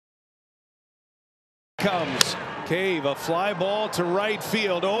comes. Cave, a fly ball to right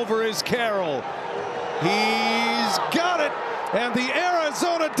field. Over is Carroll. He's got it. And the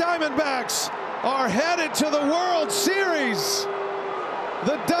Arizona Diamondbacks are headed to the World Series.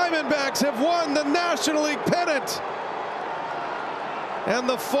 The Diamondbacks have won the National League pennant. And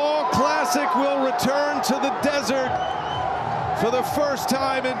the Fall Classic will return to the desert for the first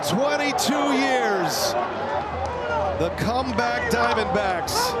time in 22 years. The comeback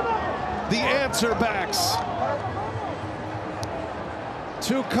Diamondbacks, the answer backs.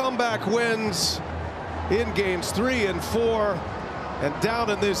 2 comeback wins in games 3 and 4. And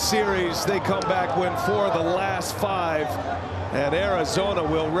down in this series, they come back, win 4 of the last 5. And Arizona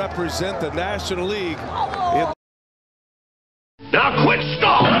will represent the National League. Now quit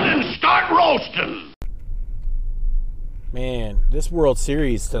stalling and start roasting. Man, this World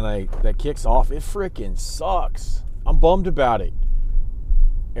Series tonight that kicks off, it freaking sucks. I'm bummed about it.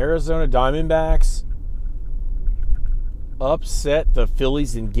 Arizona Diamondbacks upset the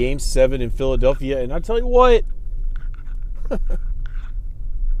Phillies in Game 7 in Philadelphia. And I tell you what,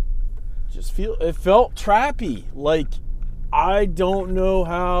 it felt trappy. Like, I don't know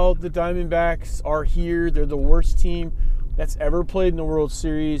how the Diamondbacks are here. They're the worst team that's ever played in the World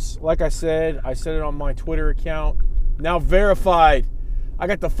Series. Like I said it on my Twitter account. Now verified. I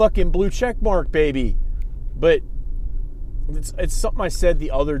got the fucking blue check mark, baby. But it's something I said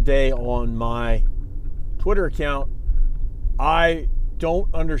the other day on my Twitter account. I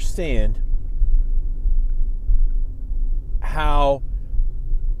don't understand how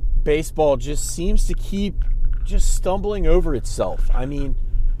baseball just seems to keep just stumbling over itself. I mean,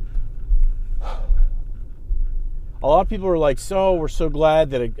 a lot of people are like, so we're so glad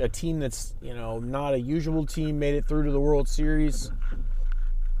that a team that's, not a usual team made it through to the World Series.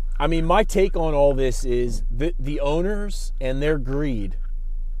 I mean, my take on all this is the owners and their greed,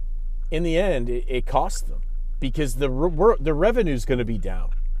 in the end, it costs them because the revenue is going to be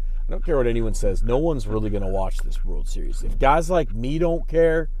down. I don't care what anyone says. No one's really going to watch this World Series. If guys like me don't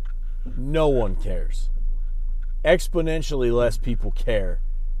care, no one cares. Exponentially less people care,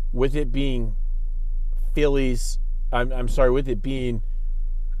 with it being Phillies. I'm sorry, with it being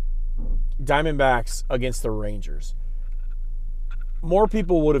Diamondbacks against the Rangers. More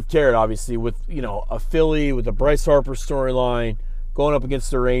people would have cared, obviously, with a Philly with a Bryce Harper storyline going up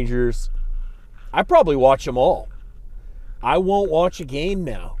against the Rangers. I probably watch them all. I won't watch a game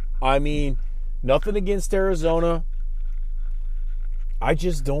now. I mean, nothing against Arizona. I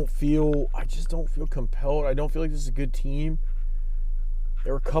just don't feel compelled. I don't feel like this is a good team.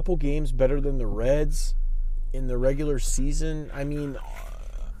 There were a couple games better than the Reds in the regular season. I mean,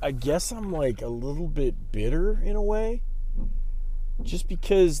 I guess I'm like a little bit bitter in a way. Just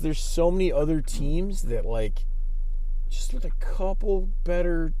because there's so many other teams that, like, just with a couple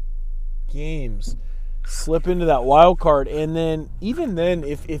better games slip into that wild card. And then, even then,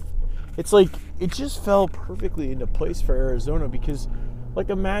 if it's like, it just fell perfectly into place for Arizona because,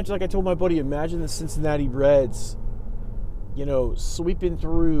 imagine, like I told my buddy, imagine the Cincinnati Reds, sweeping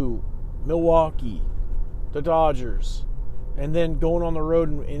through Milwaukee, the Dodgers, and then going on the road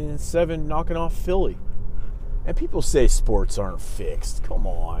and in 7 knocking off Philly. And people say sports aren't fixed. Come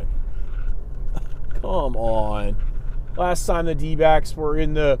on. Come on. Last time the D-backs were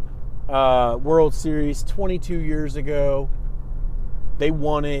in the World Series 22 years ago. They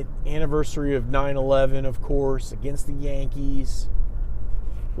won it. Anniversary of 9/11, of course, against the Yankees.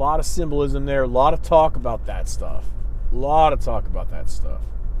 A lot of symbolism there. A lot of talk about that stuff.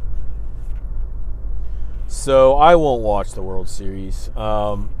 So I won't watch the World Series.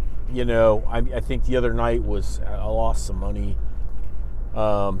 I think the other night I lost some money.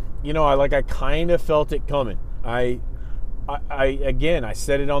 I kind of felt it coming. I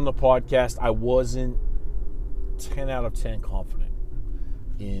said it on the podcast. I wasn't 10 out of 10 confident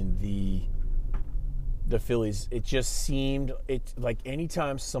in the Phillies. It just seemed like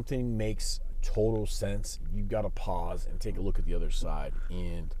anytime something makes total sense, you've got to pause and take a look at the other side.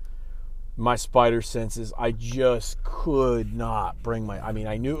 And my spider senses, I just could not bring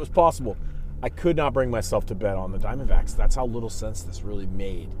I knew it was possible. I could not bring myself to bet on the Diamondbacks. That's how little sense this really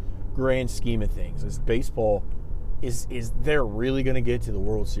made. Grand scheme of things. Is baseball, is they're really going to get to the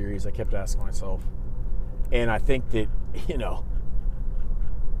World Series? I kept asking myself. And I think that,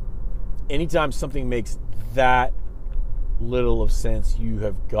 anytime something makes that little of sense, you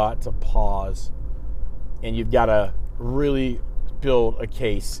have got to pause and you've got to really build a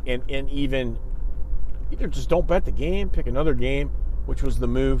case and even either just don't bet the game, pick another game, which was the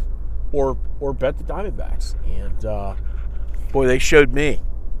move, or bet the Diamondbacks. And boy, they showed me.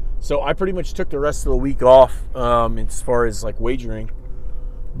 So I pretty much took the rest of the week off as far as like wagering.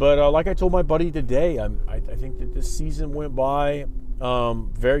 But like I told my buddy today, I think that this season went by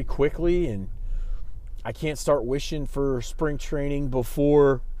very quickly, and I can't start wishing for spring training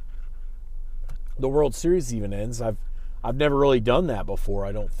before the World Series even ends. I've never really done that before,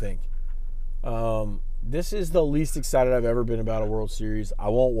 I don't think. This is the least excited I've ever been about a World Series. I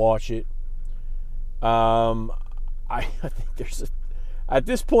won't watch it. I think at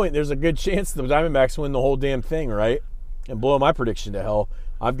this point, there's a good chance the Diamondbacks win the whole damn thing, right? And blow my prediction to hell.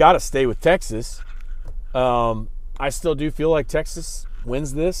 I've got to stay with Texas. I still do feel like Texas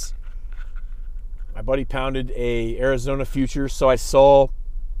wins this. My buddy pounded a Arizona future, so I saw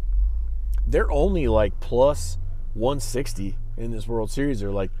they're only like plus 160 in this World Series.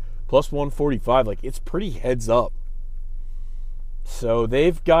 They're like plus 145. Like, it's pretty heads up. So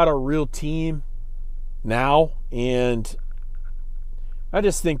they've got a real team now, and I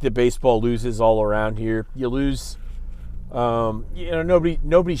just think that baseball loses all around here. You lose,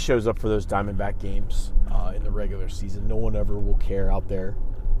 nobody shows up for those Diamondback games in the regular season. No one ever will care out there.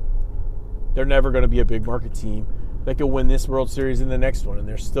 They're never going to be a big market team that could win this World Series and the next one, and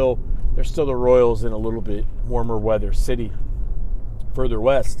they're still the Royals in a little bit warmer weather city further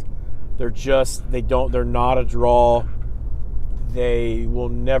west. They're not a draw. They will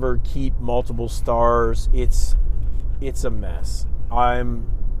never keep multiple stars. It's a mess. I'm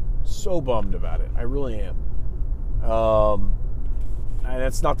so bummed about it. I really am. And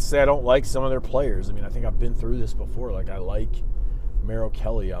that's not to say I don't like some of their players. I mean, I think I've been through this before. Like, I like Merrill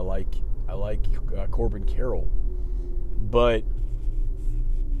Kelly. I like Corbin Carroll. But,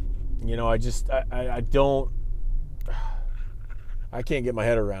 I can't get my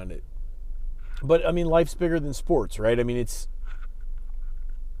head around it. But, I mean, life's bigger than sports, right? I mean,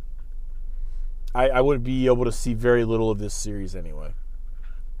 I would be able to see very little of this series anyway.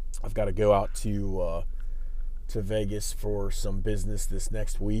 I've got to go out to Vegas for some business this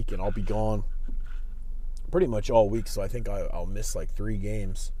next week, and I'll be gone pretty much all week, so I think I'll miss like 3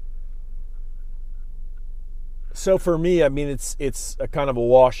 games. So for me, I mean, it's a kind of a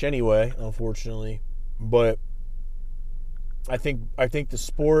wash anyway, unfortunately. But I think the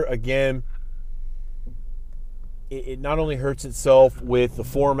sport, again, it not only hurts itself with the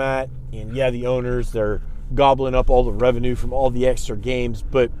format, and yeah, the owners, they're gobbling up all the revenue from all the extra games,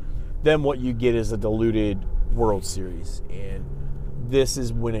 but then what you get is a diluted World Series, and this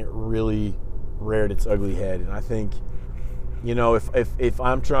is when it really reared its ugly head. And I think, if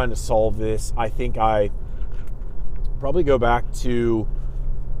I'm trying to solve this, I think I probably go back to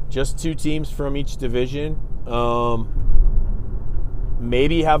just 2 teams from each division.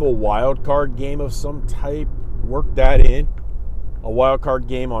 Maybe have a wild card game of some type. Work that in. A wild card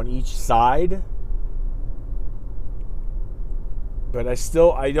game on each side. But I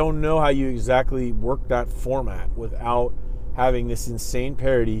don't know how you exactly work that format without having this insane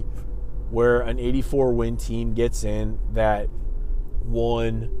parity where an 84-win team gets in that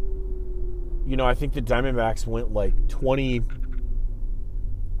won. I think the Diamondbacks went like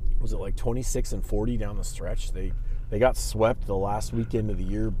 26-40 down the stretch? They got swept the last weekend of the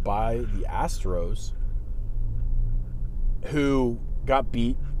year by the Astros, who got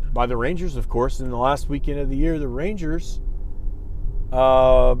beat by the Rangers, of course. In the last weekend of the year, the Rangers,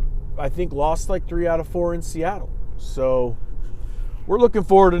 I think, lost like 3 out of 4 in Seattle. So we're looking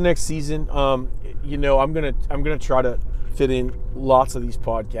forward to next season. I'm gonna try to fit in lots of these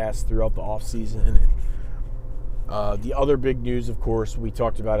podcasts throughout the off season. The other big news, of course, we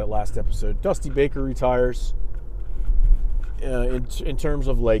talked about it last episode. Dusty Baker retires. In terms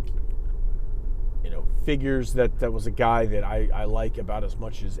of figures, that was a guy that I like about as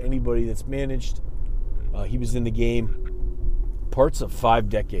much as anybody that's managed. He was in the game parts of 5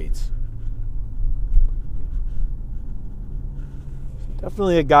 decades.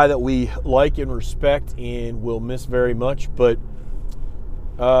 Definitely a guy that we like and respect and will miss very much, but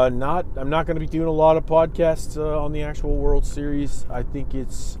I'm not going to be doing a lot of podcasts on the actual World Series. I think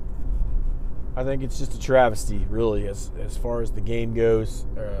it's just a travesty, really, as far as the game goes.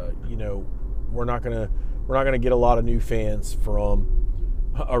 We're not gonna get a lot of new fans from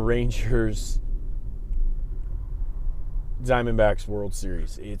a Rangers Diamondbacks World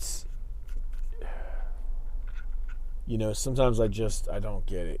Series. It's, sometimes I don't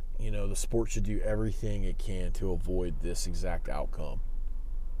get it. The sport should do everything it can to avoid this exact outcome.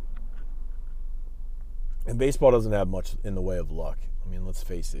 And baseball doesn't have much in the way of luck. I mean, let's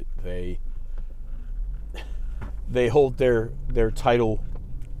face it. They hold their title,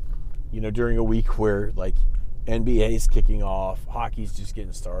 during a week where NBA is kicking off, hockey's just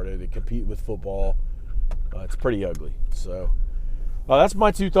getting started, they compete with football. It's pretty ugly. So that's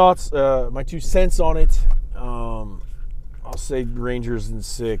my 2 thoughts, my 2 cents on it. I'll say Rangers in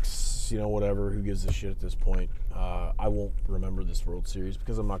 6, you know, whatever. Who gives a shit at this point? I won't remember this World Series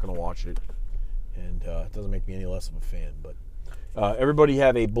because I'm not going to watch it. And it doesn't make me any less of a fan. But everybody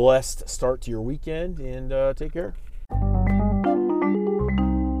have a blessed start to your weekend, and take care.